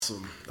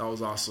Awesome. That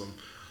was awesome.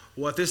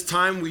 Well, at this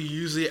time, we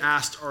usually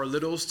ask our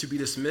littles to be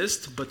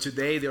dismissed, but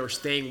today they are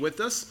staying with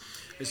us.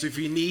 And so if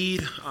you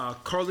need a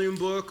coloring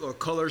book or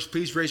colors,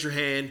 please raise your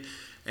hand,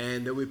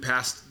 and they'll be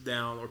passed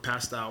down or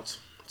passed out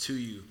to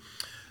you.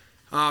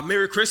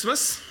 Merry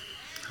Christmas.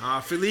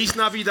 Feliz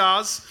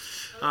Navidad.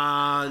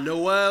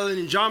 Noel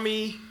and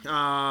Jami.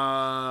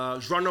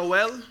 Joan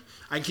Noel.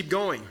 I can keep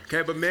going,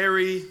 okay? But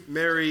Merry,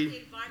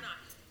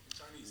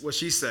 what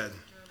she said,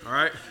 all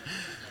right?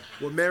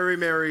 Well,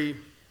 Merry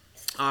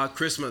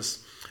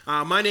Christmas.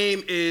 My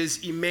name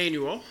is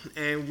Emmanuel,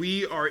 and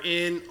we are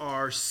in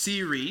our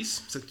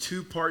series. It's a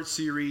two-part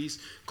series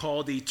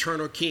called The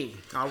Eternal King.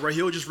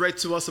 Raheel just read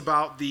to us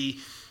about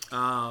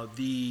what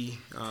do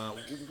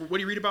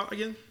you read about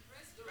again?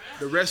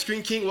 The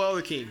rescuing king, what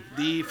other king?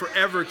 The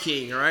forever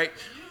king, all right?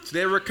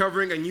 Today we're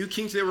covering a new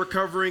king. Today we're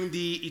covering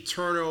the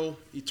eternal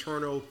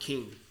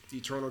king, the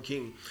eternal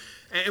king.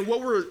 And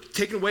what we're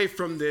taking away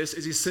from this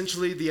is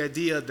essentially the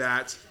idea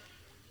that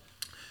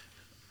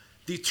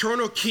the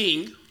eternal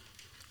king,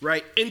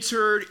 right,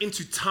 entered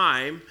into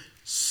time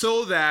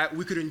so that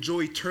we could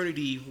enjoy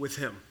eternity with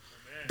him.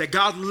 Amen. That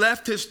God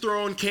left his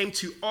throne, came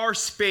to our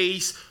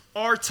space,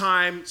 our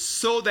time,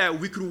 so that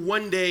we could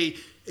one day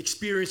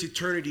experience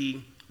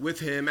eternity with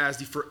him as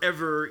the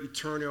forever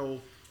eternal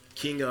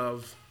King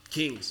of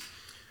Kings.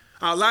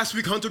 Last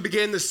week, Hunter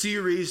began the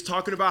series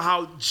talking about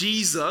how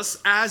Jesus,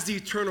 as the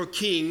eternal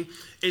king,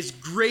 is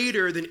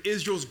greater than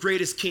Israel's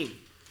greatest king,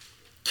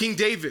 King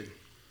David.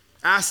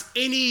 Ask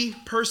any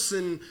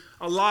person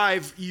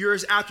alive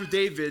years after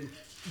David,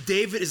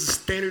 David is the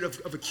standard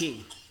of a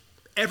king.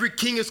 Every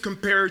king is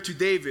compared to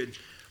David.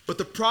 But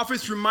the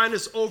prophets remind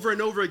us over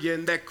and over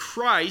again that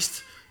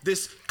Christ,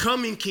 this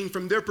coming king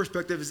from their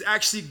perspective, is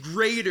actually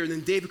greater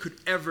than David could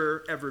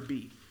ever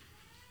be.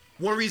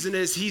 One reason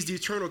is he's the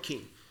eternal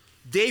king.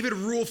 David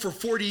ruled for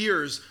 40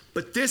 years,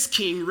 but this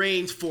king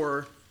reigns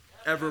for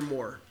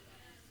evermore.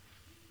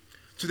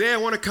 Today I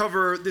want to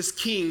cover this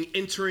king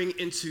entering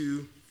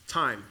into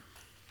time,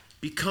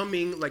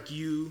 becoming like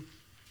you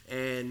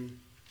and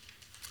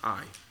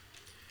I.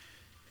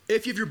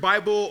 If you have your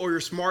Bible or your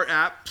smart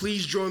app,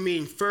 please join me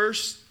in 1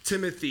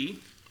 Timothy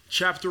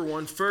chapter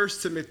 1. 1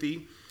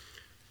 Timothy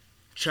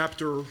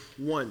chapter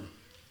 1.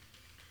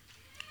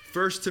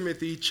 1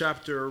 Timothy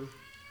chapter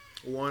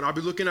 1. I'll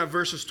be looking at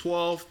verses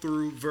 12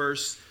 through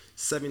verse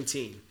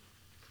 17.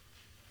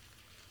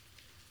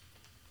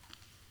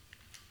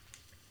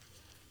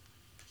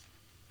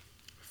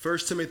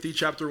 First Timothy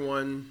chapter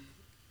 1,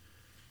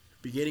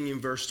 beginning in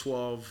verse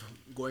 12,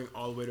 going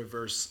all the way to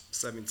verse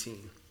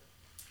 17.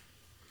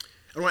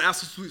 I want to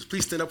ask you to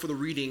please stand up for the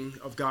reading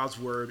of God's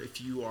word if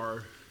you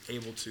are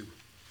able to.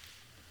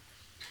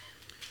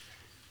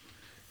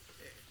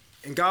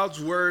 And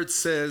God's word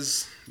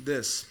says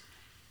this: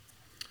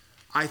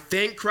 I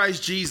thank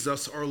Christ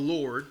Jesus our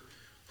Lord,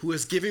 who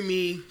has given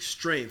me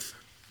strength,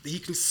 that he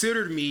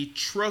considered me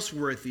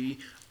trustworthy,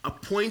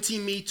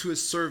 appointing me to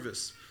his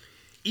service.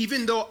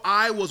 Even though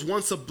I was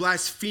once a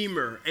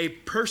blasphemer, a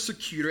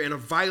persecutor, and a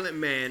violent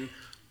man,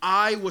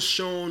 I was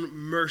shown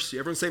mercy.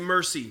 Everyone say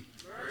mercy.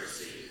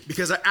 Mercy.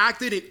 Because I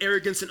acted in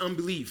arrogance and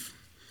unbelief.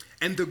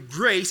 And the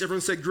grace,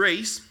 everyone say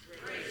grace,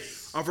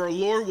 of our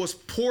Lord was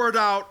poured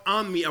out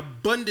on me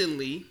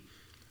abundantly,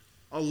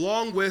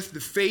 along with the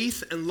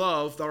faith and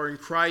love that are in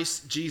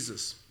Christ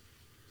Jesus.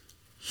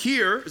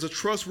 Here is a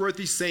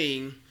trustworthy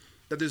saying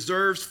that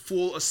deserves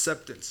full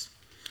acceptance.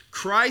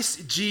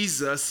 Christ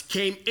Jesus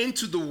came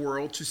into the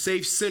world to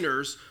save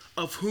sinners,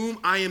 of whom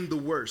I am the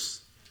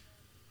worst.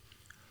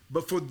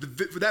 But for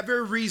that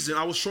very reason,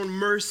 I was shown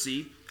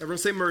mercy. Everyone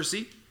say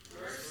mercy.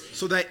 Mercy.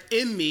 So that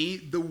in me,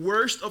 the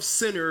worst of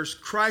sinners,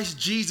 Christ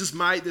Jesus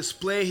might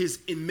display his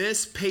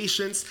immense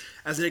patience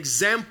as an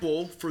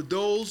example for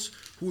those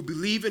who will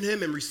believe in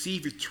him and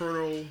receive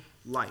eternal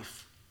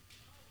life.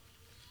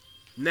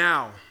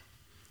 Now,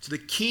 to the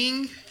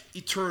King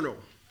eternal,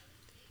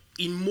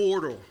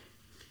 immortal,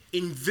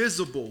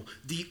 invisible,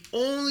 the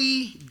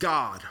only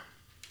God,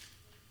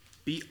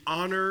 be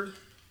honor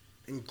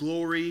and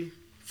glory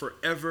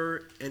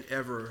forever and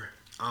ever.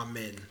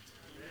 Amen. Amen.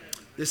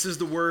 This is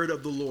the word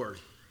of the Lord.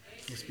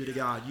 Thanks be to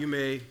God. You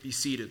may be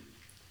seated.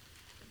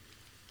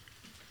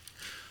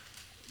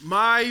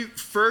 My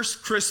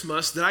first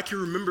Christmas that I can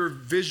remember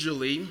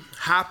visually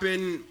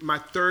happened my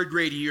third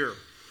grade year.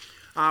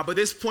 By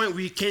this point,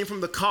 we came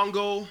from the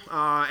Congo,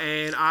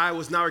 and I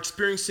was now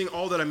experiencing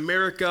all that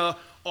America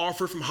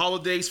offered from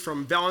holidays,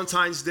 from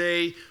Valentine's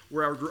Day,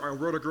 where I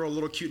wrote a girl a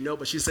little cute note,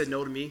 but she said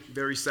no to me,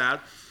 very sad,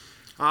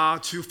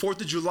 to 4th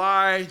of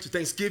July, to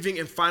Thanksgiving,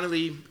 and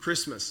finally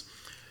Christmas.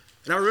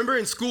 And I remember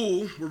in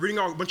school, we're reading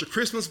a bunch of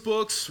Christmas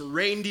books,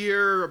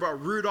 reindeer,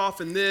 about Rudolph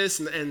and this,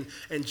 and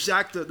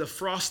Jack the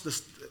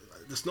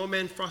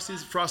snowman, Frosty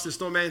the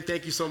snowman,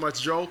 thank you so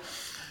much, Joe.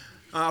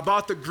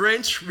 About the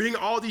Grinch, reading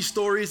all these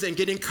stories and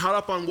getting caught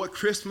up on what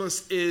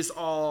Christmas is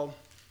all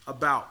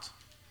about.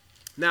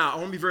 Now, I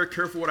want to be very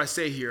careful what I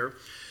say here.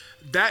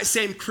 That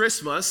same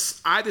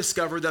Christmas, I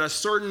discovered that a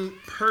certain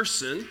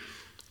person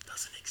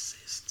doesn't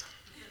exist.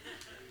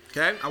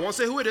 Okay? I won't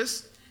say who it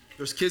is.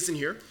 There's kids in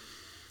here.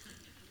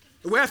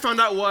 The way I found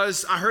out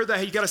was I heard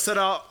that you got to set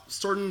out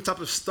certain type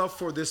of stuff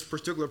for this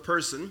particular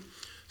person.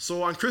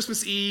 So on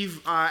Christmas Eve,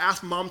 I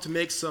asked Mom to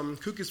make some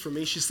cookies for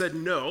me. She said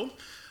no.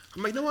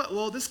 I'm like, you know what?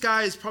 Well, this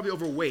guy is probably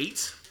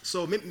overweight,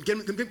 so let me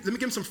give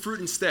him some fruit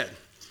instead.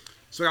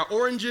 So I got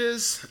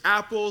oranges,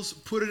 apples,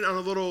 put it on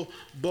a little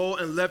bowl,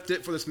 and left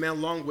it for this man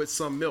along with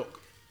some milk.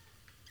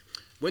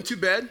 Went to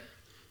bed.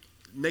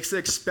 Next day,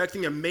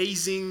 expecting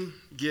amazing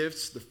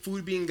gifts, the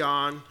food being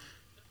gone.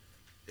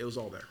 It was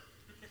all there.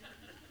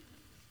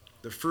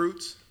 The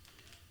fruit,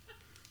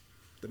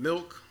 the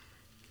milk,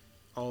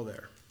 all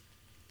there.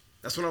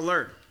 That's when I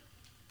learned.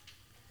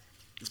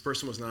 This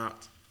person was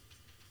not,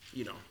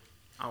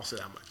 I'll say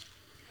that much.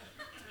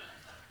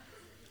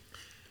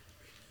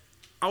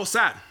 I was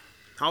sad.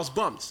 I was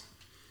bummed,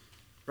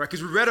 right?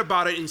 Because we read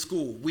about it in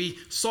school. We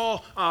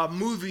saw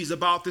movies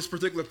about this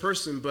particular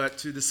person, but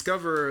to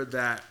discover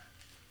that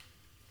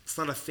it's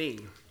not a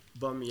thing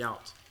bummed me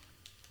out.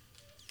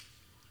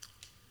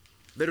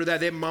 Later that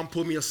day, Mom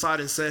pulled me aside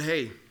and said,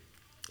 hey,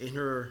 in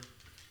her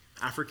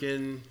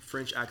African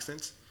French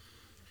accent,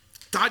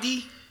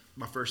 Daddy,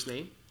 my first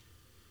name,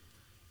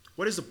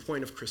 what is the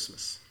point of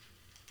Christmas?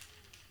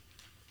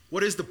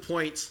 What is the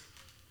point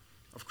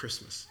of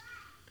Christmas?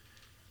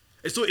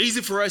 It's so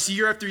easy for us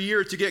year after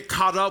year to get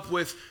caught up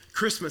with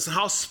Christmas and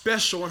how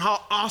special and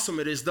how awesome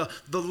it is. The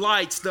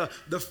lights, the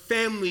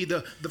family,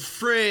 the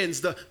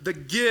friends, the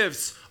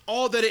gifts,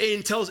 all that it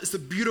entails. It's a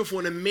beautiful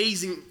and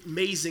amazing,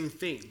 amazing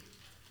thing.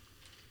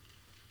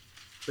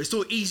 But it's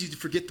so easy to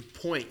forget the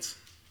point,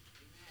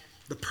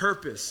 the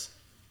purpose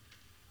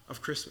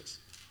of Christmas.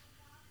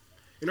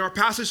 In our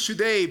passage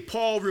today,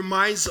 Paul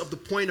reminds us of the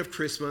point of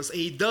Christmas, and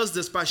he does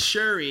this by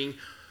sharing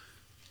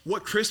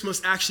what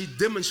Christmas actually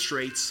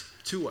demonstrates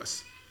to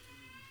us.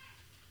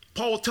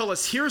 Paul will tell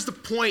us, here's the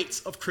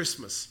point of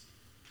Christmas.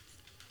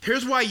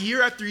 Here's why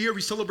year after year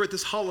we celebrate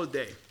this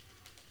holiday.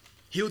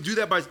 He'll do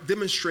that by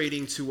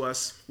demonstrating to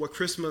us what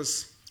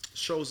Christmas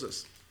shows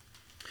us.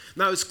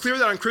 Now, it's clear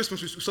that on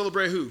Christmas we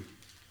celebrate who?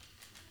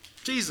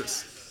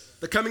 Jesus,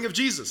 the coming of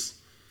Jesus.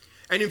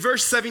 And in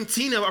verse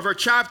 17 of our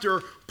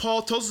chapter,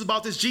 Paul tells us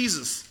about this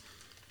Jesus.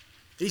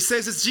 He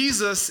says that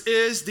Jesus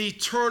is the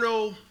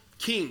eternal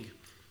king.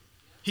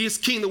 He is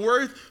king. The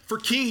word for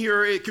king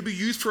here, it could be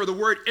used for the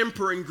word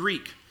emperor in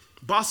Greek,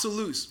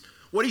 basileus.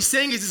 What he's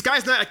saying is this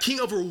guy's not a king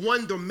over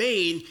one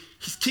domain.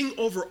 He's king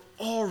over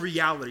all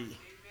reality. Amen.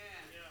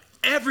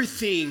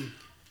 Everything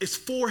is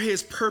for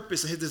his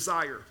purpose and his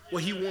desire,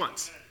 what he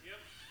wants.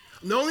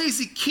 Not only is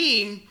he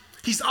king,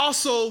 he's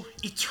also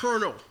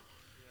eternal.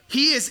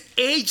 He is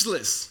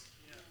ageless.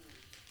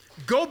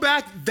 Go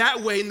back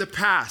that way in the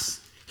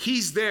past.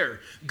 He's there.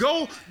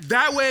 Go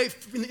that way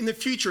in the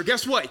future.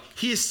 Guess what?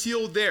 He is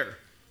still there.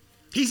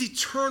 He's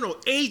eternal,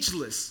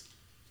 ageless.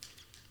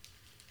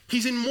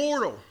 He's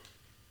immortal.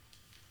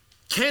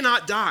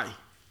 Cannot die.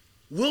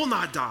 Will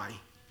not die.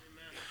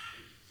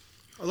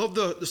 I love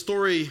the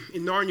story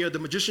in Narnia, the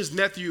magician's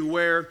nephew,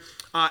 where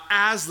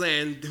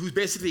Aslan, who's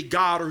basically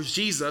God or who's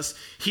Jesus,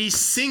 he's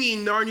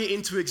singing Narnia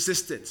into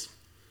existence.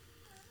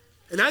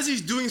 And as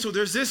he's doing so,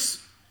 there's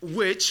this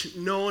witch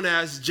known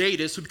as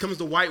Jadis, who becomes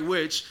the White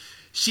Witch.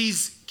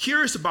 She's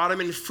curious about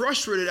him and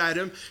frustrated at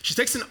him. She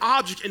takes an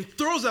object and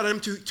throws it at him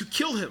to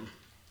kill him.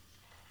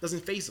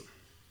 Doesn't faze him.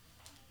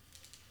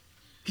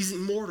 He's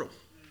immortal.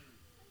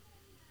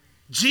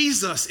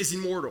 Jesus is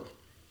immortal.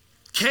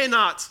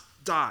 Cannot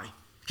die.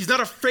 He's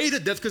not afraid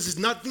of death because there's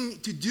nothing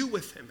to do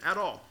with him at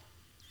all.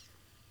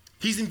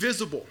 He's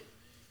invisible.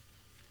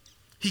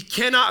 He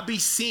cannot be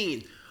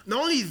seen.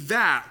 Not only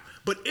that,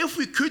 but if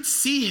we could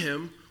see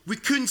him, we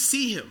couldn't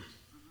see him.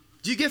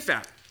 Do you get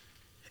that?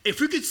 If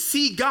we could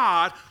see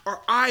God, our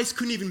eyes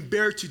couldn't even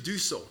bear to do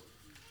so.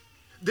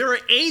 There are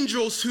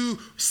angels who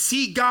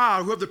see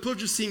God, who have the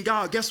privilege of seeing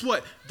God. Guess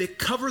what? They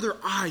cover their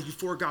eyes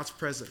before God's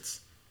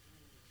presence.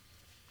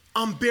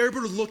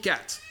 Unbearable to look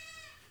at.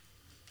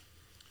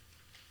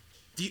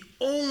 The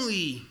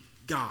only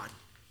God.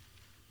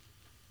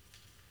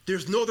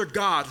 There's no other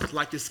God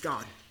like this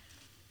God.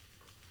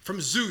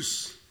 From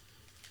Zeus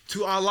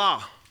to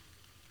Allah.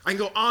 I can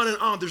go on and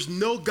on. There's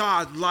no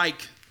God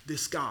like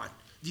this God.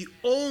 The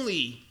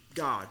only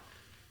God.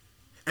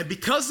 And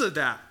because of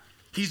that,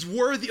 he's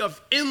worthy of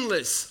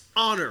endless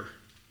honor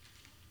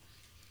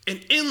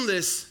and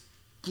endless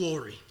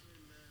glory.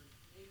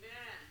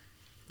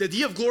 The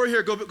idea of glory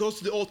here goes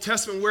to the Old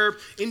Testament, where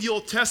in the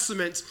Old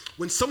Testament,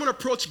 when someone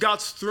approached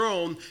God's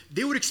throne,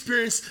 they would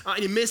experience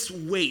an immense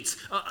weight,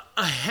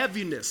 a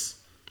heaviness.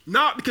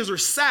 Not because they're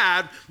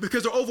sad,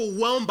 because they're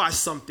overwhelmed by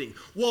something.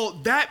 Well,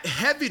 that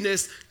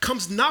heaviness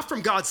comes not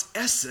from God's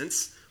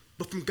essence,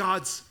 but from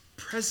God's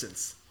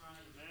presence.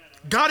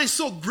 God is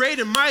so great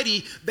and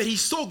mighty that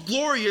he's so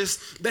glorious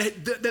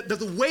that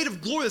the weight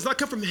of glory does not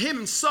come from him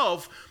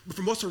himself, but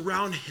from what's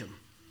around him.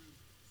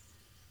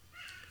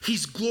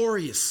 He's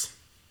glorious.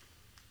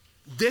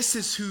 This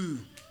is who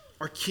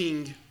our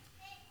King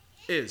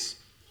is.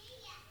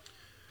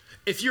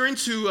 If you're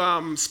into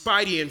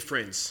Spidey and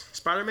Friends,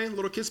 Spider-Man,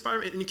 little kid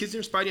Spider-Man, any kids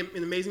here, Spidey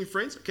and Amazing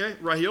Friends? Okay,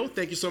 Raheel,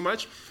 thank you so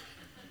much.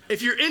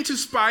 if you're into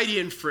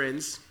Spidey and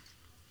Friends,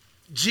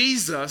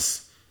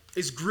 Jesus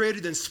is greater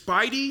than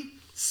Spidey,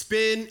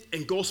 Spin,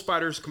 and Ghost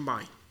Spiders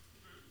combined.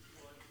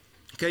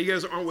 Okay, you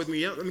guys aren't with me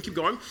yet? Let me keep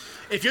going.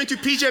 If you're into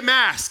PJ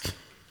Masks,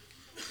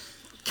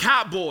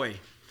 Catboy,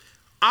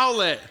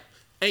 Owlet,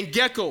 and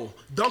Gecko,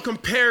 don't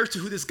compare to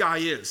who this guy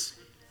is.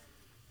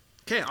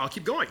 Okay, I'll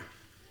keep going.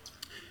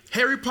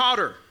 Harry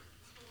Potter,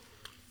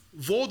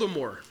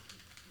 Voldemort,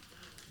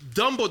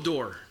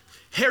 Dumbledore,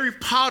 Harry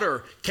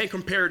Potter can't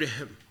compare to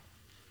him.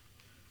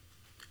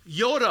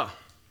 Yoda,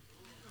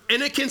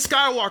 Anakin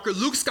Skywalker,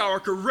 Luke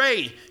Skywalker,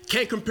 Rey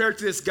can't compare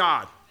to this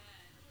God.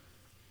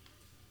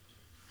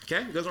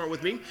 Okay, you guys aren't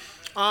with me?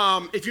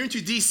 If you're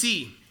into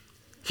DC,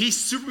 he's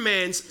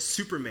Superman's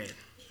Superman.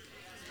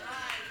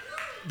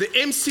 The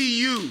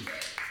MCU,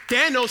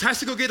 Thanos has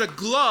to go get a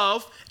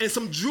glove and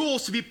some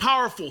jewels to be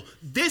powerful.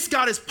 This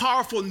God is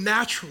powerful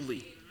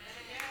naturally.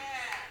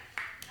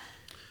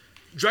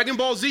 Dragon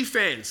Ball Z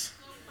fans,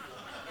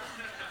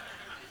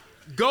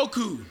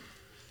 Goku,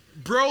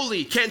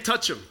 Broly, can't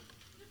touch him.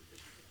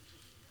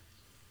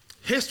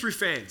 History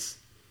fans,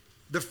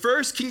 the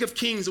first king of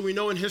kings that we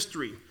know in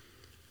history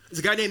is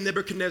a guy named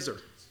Nebuchadnezzar.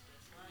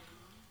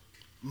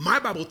 My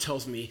Bible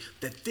tells me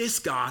that this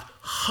God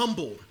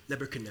humbled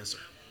Nebuchadnezzar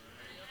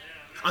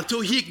until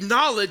he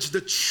acknowledged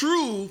the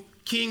true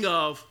King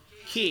of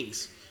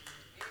Kings.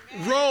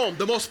 Rome,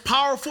 the most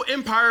powerful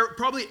empire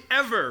probably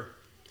ever.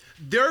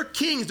 Their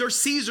kings, their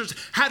Caesars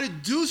had to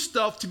do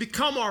stuff to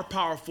become more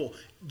powerful.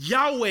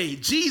 Yahweh,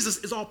 Jesus,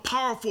 is all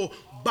powerful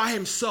by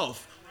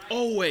himself,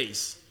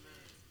 always.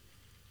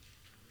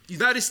 The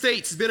United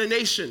States has been a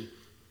nation,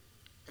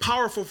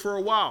 powerful for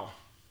a while.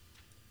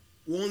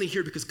 We're only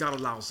here because God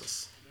allows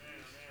us.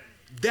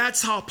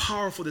 That's how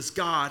powerful this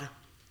God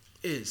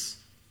is.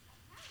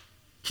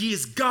 He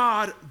is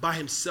God by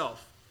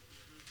himself.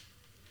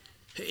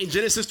 In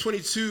Genesis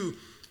 22,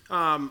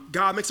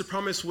 God makes a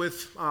promise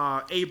with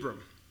Abram.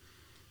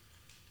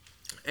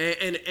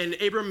 And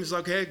Abram is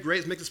like, okay, great,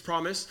 let's make this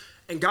promise.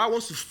 And God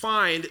wants to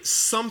find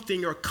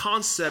something or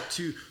concept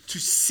to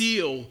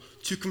seal,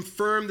 to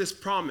confirm this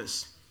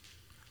promise.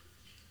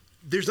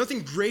 There's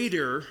nothing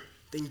greater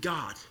than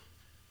God.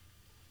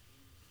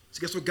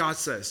 So guess what God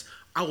says?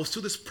 I will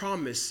seal this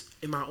promise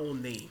in my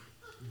own name.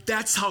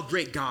 That's how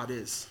great God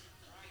is.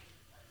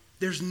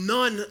 There's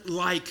none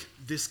like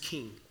this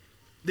king.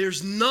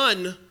 There's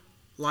none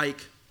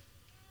like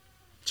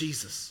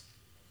Jesus.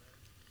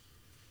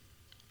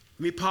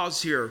 Let me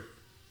pause here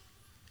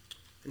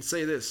and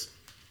say this.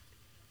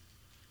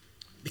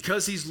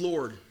 Because he's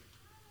Lord,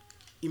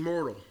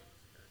 immortal,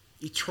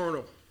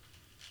 eternal,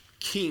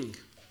 King,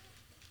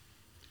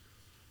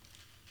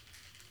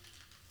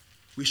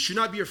 we should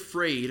not be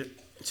afraid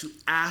to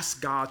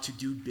ask God to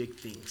do big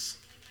things.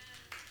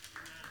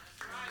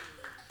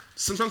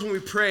 Sometimes when we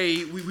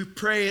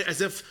pray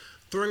as if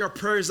throwing our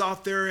prayers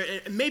out there,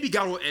 and maybe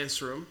God will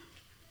answer them.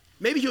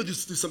 Maybe he'll do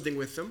something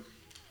with them.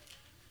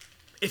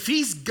 If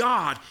he's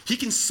God, he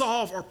can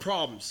solve our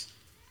problems.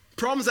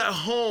 Problems at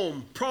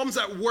home, problems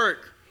at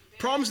work,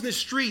 problems in the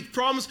street,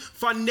 problems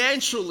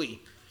financially.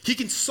 He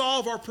can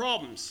solve our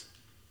problems.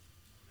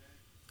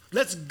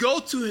 Let's go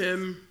to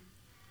him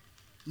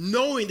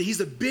knowing that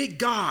he's a big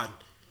God.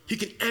 He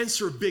can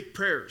answer big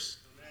prayers.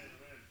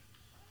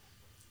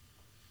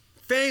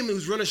 Family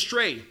who's run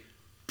astray,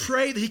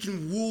 pray that he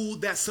can woo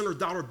that son or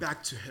daughter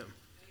back to him.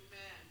 Amen.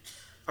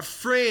 A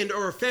friend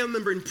or a family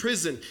member in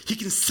prison, he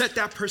can set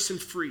that person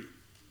free.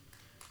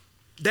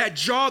 That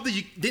job that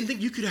you didn't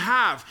think you could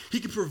have, he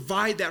can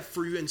provide that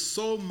for you and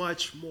so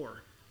much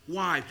more.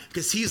 Why?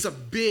 Because he's a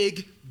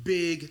big,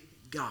 big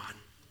God.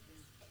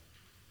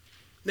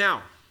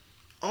 Now,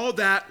 all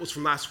that was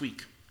from last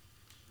week.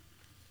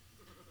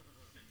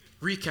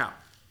 Recap.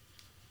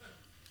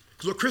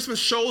 Because what Christmas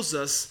shows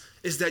us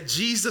is that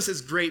Jesus is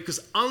great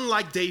because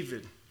unlike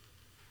David,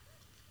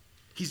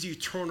 he's the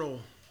eternal,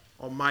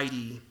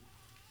 almighty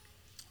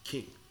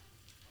King.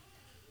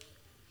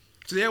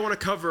 Today I want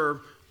to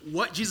cover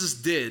what Jesus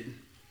did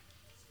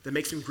that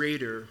makes him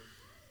greater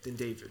than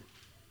David.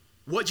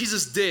 What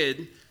Jesus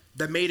did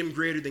that made him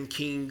greater than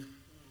King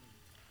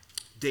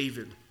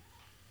David.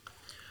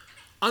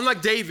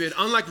 Unlike David,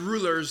 unlike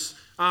rulers,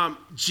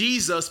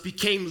 Jesus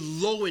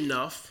became low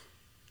enough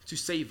to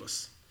save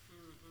us.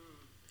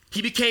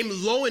 He became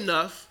low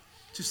enough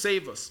to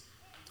save us.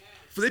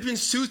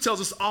 Philippians 2 tells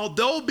us,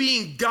 although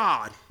being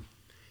God,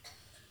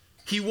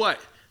 he what?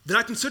 Did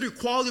not consider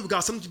equality with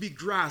God something to be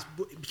grasped,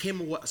 but became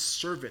a what? A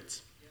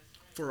servant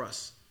for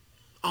us.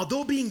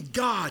 Although being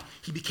God,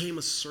 he became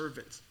a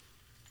servant.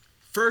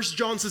 1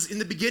 John says, in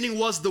the beginning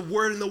was the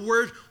Word, and the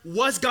Word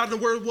was God, and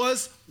the Word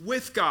was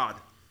with God.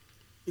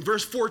 In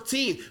verse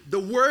 14, the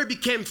Word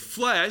became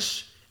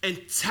flesh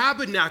and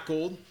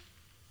tabernacled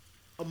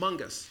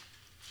among us.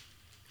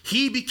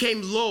 He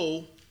became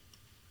low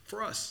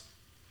for us.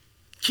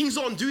 Kings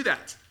don't do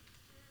that.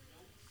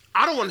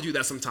 I don't want to do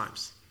that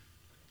sometimes.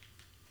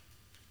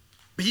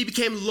 But he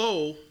became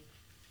low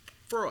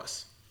for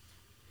us.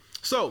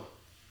 So,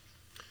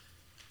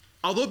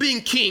 although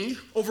being king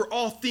over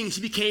all things,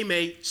 he became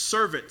a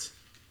servant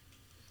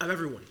of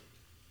everyone.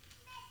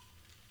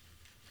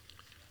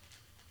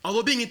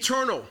 Although being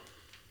eternal,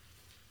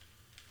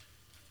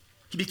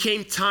 he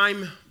became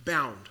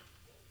time-bound.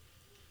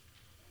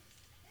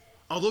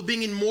 Although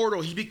being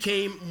immortal, he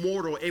became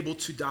mortal, able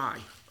to die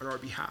on our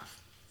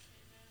behalf.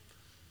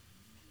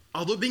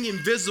 Although being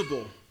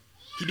invisible,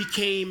 he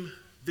became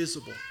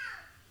visible.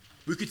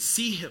 We could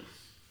see him.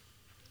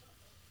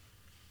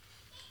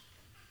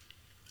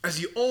 As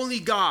the only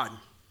God,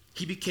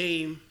 he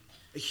became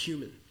a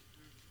human.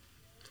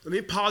 Let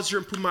me pause here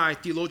and put my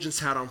theologian's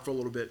hat on for a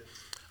little bit.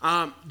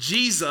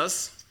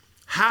 Jesus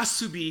has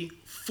to be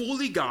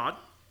fully God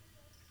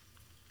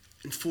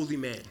and fully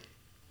man.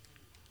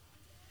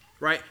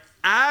 Right?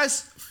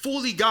 As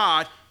fully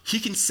God, he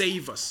can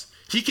save us.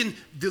 He can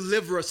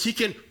deliver us. He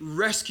can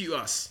rescue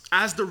us.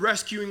 As the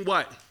rescuing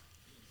what?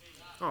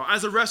 Oh,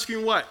 as the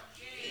rescuing what?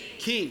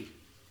 King.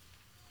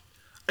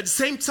 At the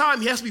same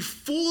time, he has to be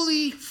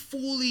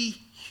fully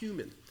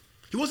human.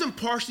 He wasn't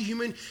partially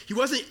human. He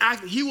wasn't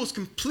acting. He was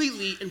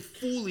completely and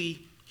fully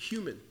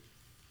human.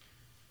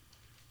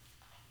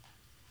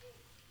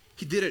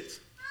 He did it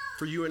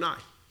for you and I.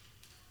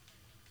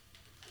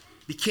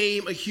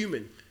 Became a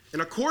human.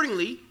 And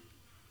accordingly,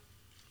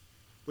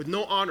 with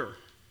no honor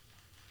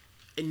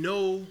and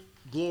no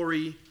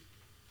glory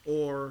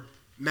or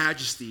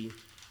majesty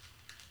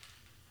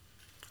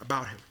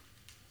about him.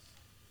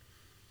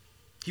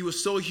 He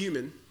was so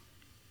human.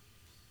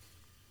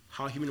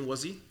 How human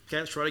was he? Okay,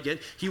 let's try it again.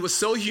 He was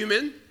so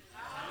human.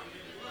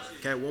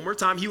 Okay, one more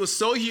time. He was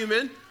so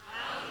human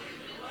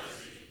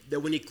that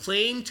when he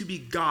claimed to be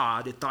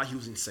God, they thought he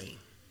was insane.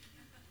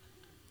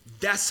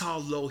 That's how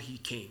low he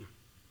came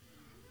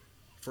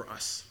for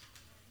us.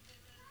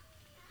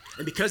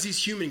 And because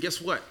he's human,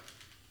 guess what?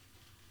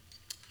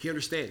 He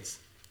understands.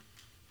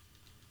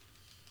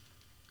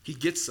 He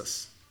gets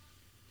us.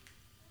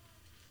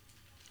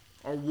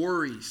 Our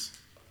worries,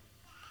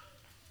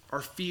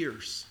 our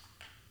fears,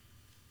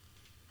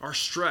 our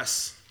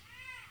stress,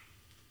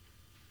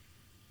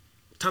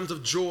 times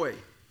of joy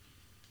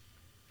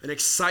and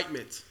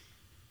excitement.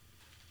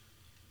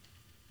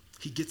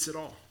 He gets it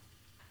all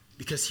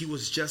because he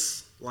was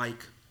just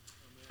like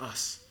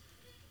us.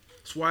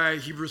 That's why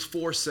Hebrews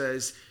 4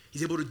 says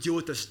he's able to deal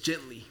with us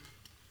gently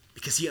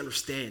because he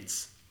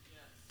understands,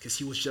 because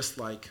he was just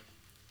like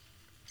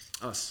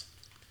us.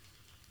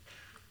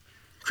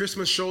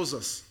 Christmas shows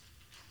us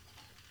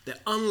that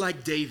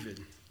unlike David,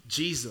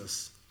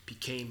 Jesus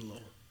became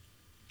low.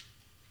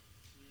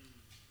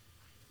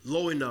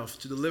 Low enough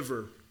to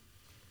deliver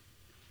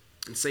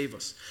and save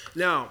us.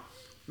 Now,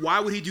 why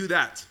would he do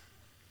that?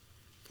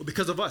 Well,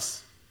 because of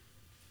us.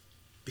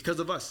 Because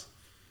of us.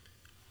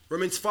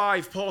 Romans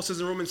 5, Paul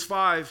says in Romans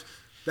 5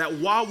 that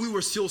while we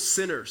were still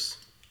sinners,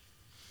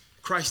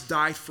 Christ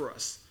died for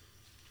us.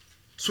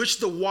 Switch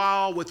the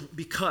while with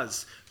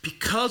because.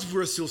 Because we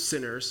were still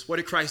sinners, what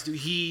did Christ do?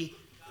 He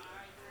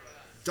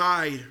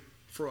died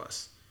for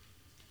us.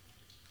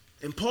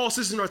 And Paul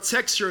says in our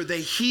text here that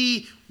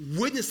he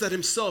witnessed that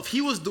himself.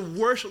 He was the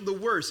worst of the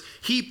worst.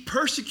 He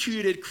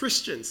persecuted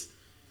Christians.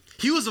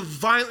 He was a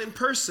violent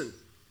person.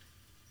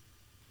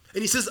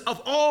 And he says, of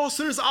all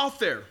sinners out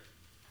there,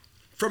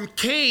 from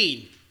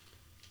Cain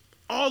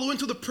all the way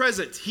into the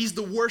present, he's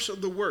the worst of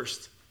the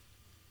worst.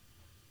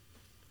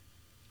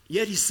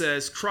 Yet he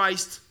says,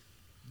 Christ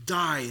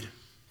died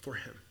for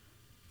him.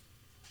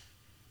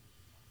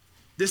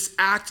 This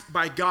act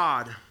by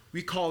God,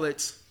 we call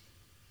it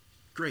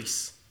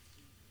grace.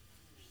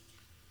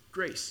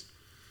 Grace.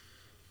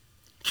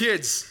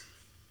 Kids,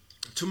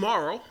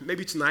 tomorrow,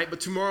 maybe tonight, but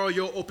tomorrow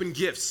you'll open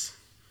gifts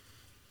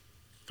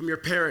from your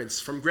parents,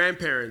 from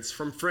grandparents,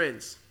 from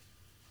friends.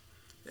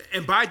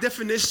 And by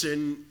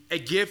definition, a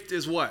gift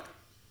is what?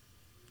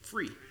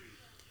 Free.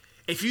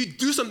 If you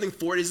do something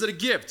for it, is it a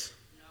gift?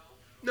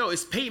 No,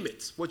 it's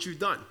payment, what you've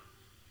done.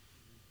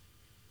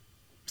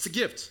 It's a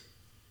gift.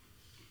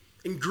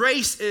 And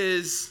grace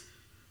is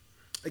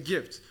a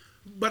gift.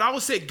 But I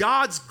would say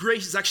God's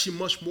grace is actually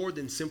much more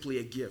than simply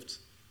a gift.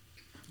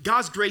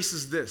 God's grace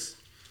is this.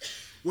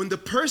 When the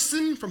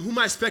person from whom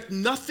I expect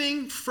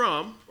nothing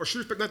from, or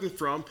should expect nothing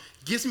from,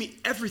 gives me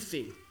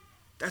everything,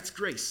 that's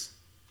grace.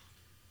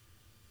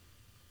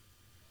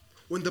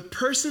 When the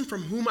person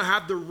from whom I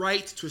have the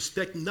right to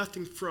expect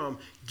nothing from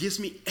gives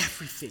me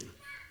everything,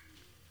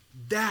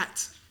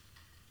 that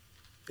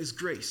is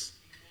grace.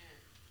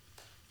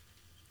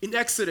 In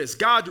Exodus,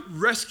 God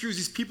rescues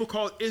these people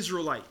called the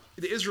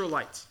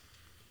Israelites.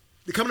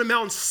 They come to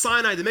Mount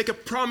Sinai. They make a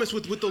promise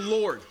with the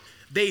Lord.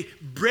 They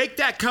break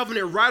that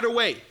covenant right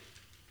away.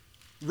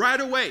 Right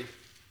away.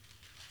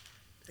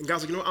 And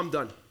God's like, you know what? I'm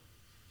done.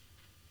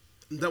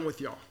 I'm done with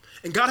y'all.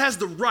 And God has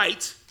the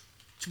right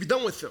to be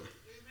done with them.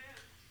 Amen.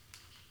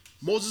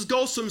 Moses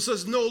goes to him and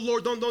says, no,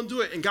 Lord, don't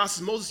do it. And God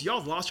says, Moses, y'all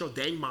have lost your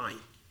dang mind.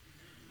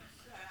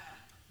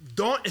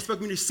 Don't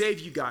expect me to save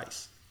you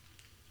guys.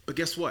 But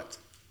guess what?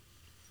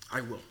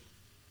 I will.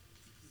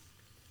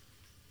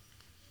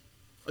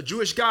 A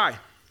Jewish guy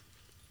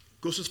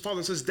goes to his father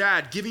and says,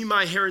 Dad, give me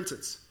my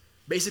inheritance.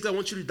 Basically, I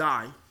want you to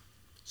die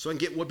so I can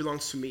get what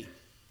belongs to me.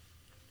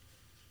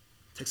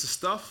 Takes the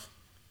stuff,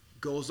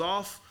 goes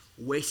off,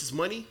 wastes his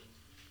money,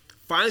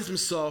 finds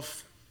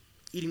himself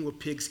eating what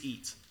pigs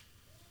eat.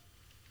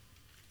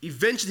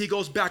 Eventually, he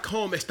goes back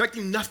home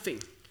expecting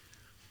nothing,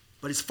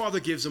 but his father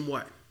gives him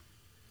what?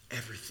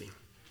 Everything.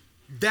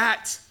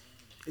 That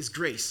is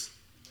grace.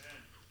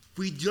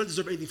 We do not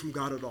deserve anything from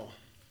God at all.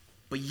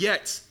 But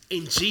yet,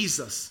 in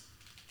Jesus,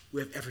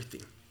 we have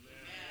everything.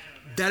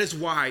 That is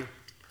why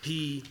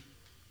he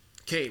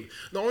came.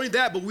 Not only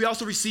that, but we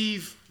also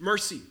receive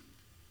mercy.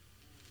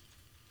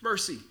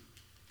 Mercy.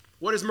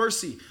 What is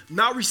mercy?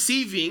 Not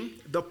receiving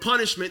the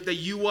punishment that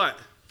you what?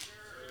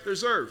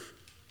 Deserve.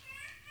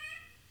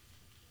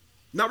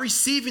 Not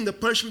receiving the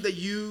punishment that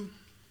you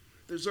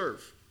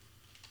deserve.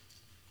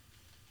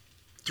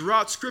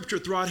 Throughout Scripture,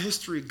 throughout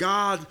history,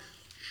 God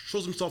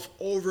shows himself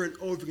over and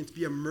over again to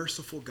be a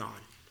merciful God.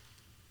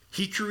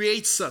 He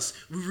creates us.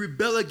 We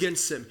rebel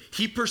against him.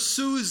 He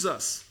pursues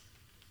us.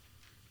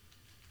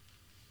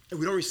 And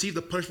we don't receive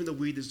the punishment that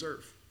we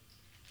deserve.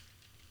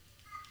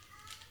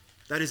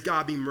 That is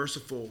God being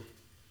merciful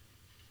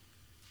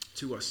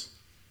to us.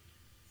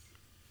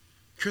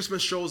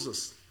 Christmas shows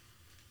us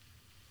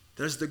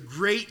that as the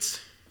great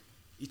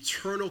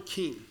eternal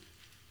King,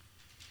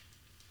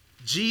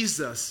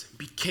 Jesus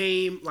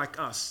became like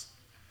us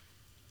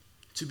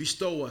to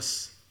bestow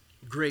us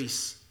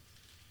grace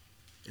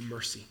and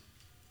mercy.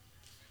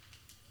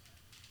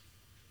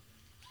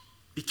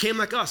 Became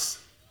like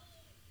us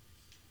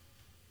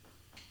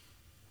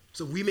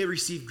so we may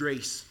receive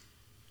grace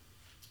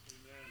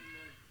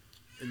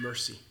and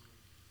mercy.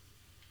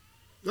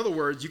 In other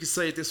words, you could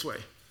say it this way.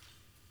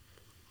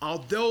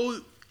 Although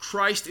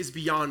Christ is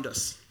beyond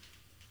us,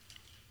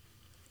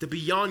 the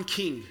beyond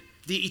King,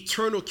 the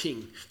eternal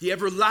King, the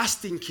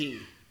everlasting King,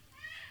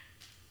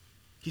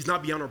 he's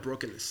not beyond our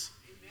brokenness.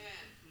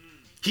 Amen.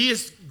 He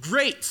is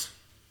great,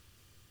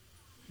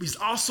 but he's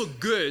also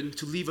good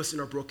to leave us in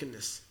our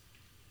brokenness.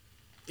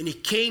 And he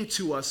came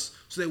to us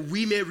so that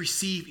we may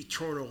receive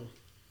eternal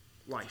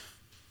life.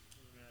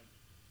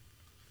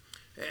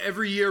 Amen.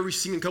 Every year we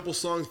sing a couple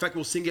songs. In fact,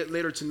 we'll sing it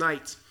later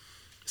tonight.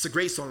 It's a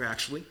great song,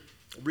 actually.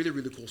 A really,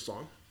 really cool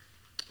song.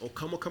 O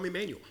come,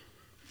 Emmanuel.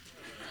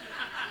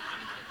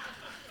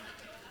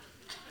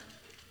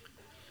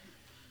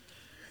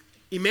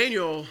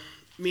 Emmanuel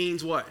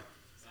means what?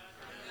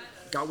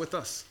 God with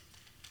us.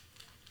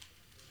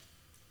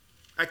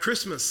 At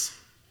Christmas,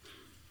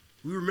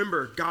 we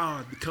remember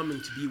God coming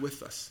to be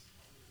with us.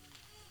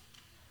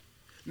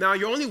 Now,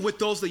 you're only with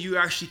those that you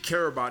actually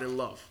care about and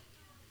love.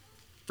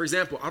 For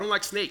example, I don't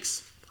like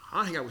snakes. I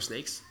don't hang out with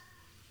snakes.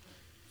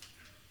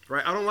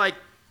 Right? I don't like,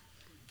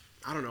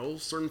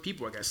 certain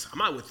people, I guess. I'm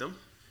not with them.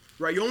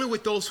 Right? You're only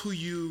with those who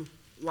you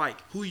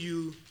like, who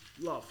you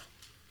love.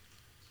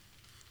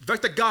 The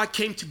fact that God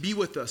came to be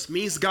with us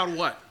means God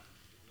what?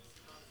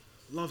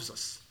 Loves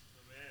us.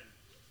 Amen.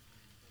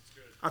 That's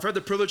good. I've had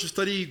the privilege to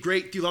study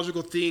great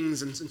theological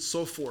things and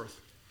so forth.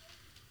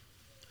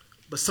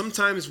 But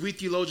sometimes we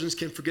theologians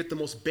can forget the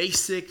most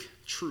basic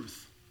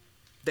truth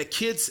that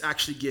kids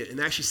actually get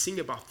and actually sing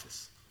about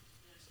this.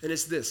 And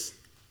it's this.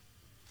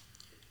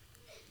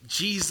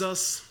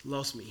 Jesus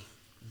loves me.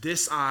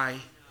 This I.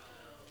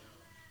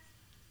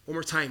 One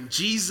more time.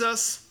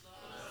 Jesus,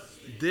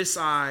 this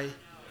I.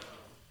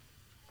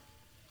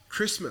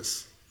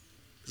 Christmas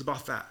is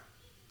about that.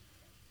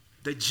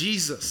 That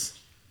Jesus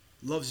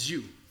loves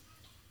you,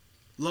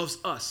 loves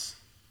us.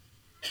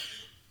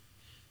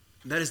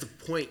 And that is the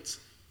point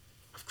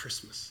of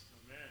Christmas.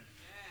 Amen.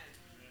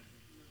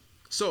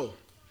 So,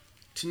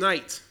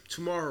 tonight,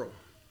 tomorrow,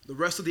 the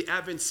rest of the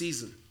Advent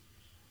season,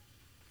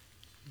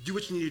 do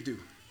what you need to do.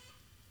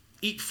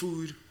 Eat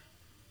food,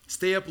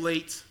 stay up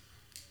late,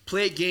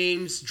 play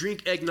games,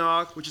 drink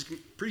eggnog, which is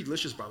pretty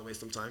delicious, by the way,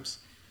 sometimes.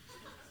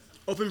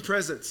 Open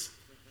presents.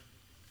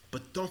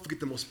 But don't forget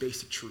the most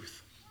basic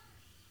truth,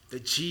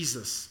 that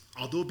Jesus,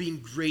 although being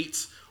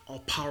great,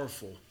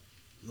 all-powerful,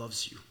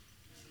 loves you.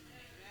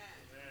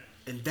 Amen.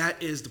 And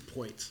that is the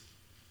point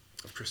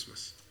of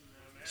Christmas.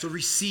 Amen. So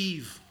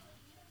receive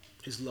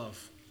his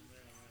love.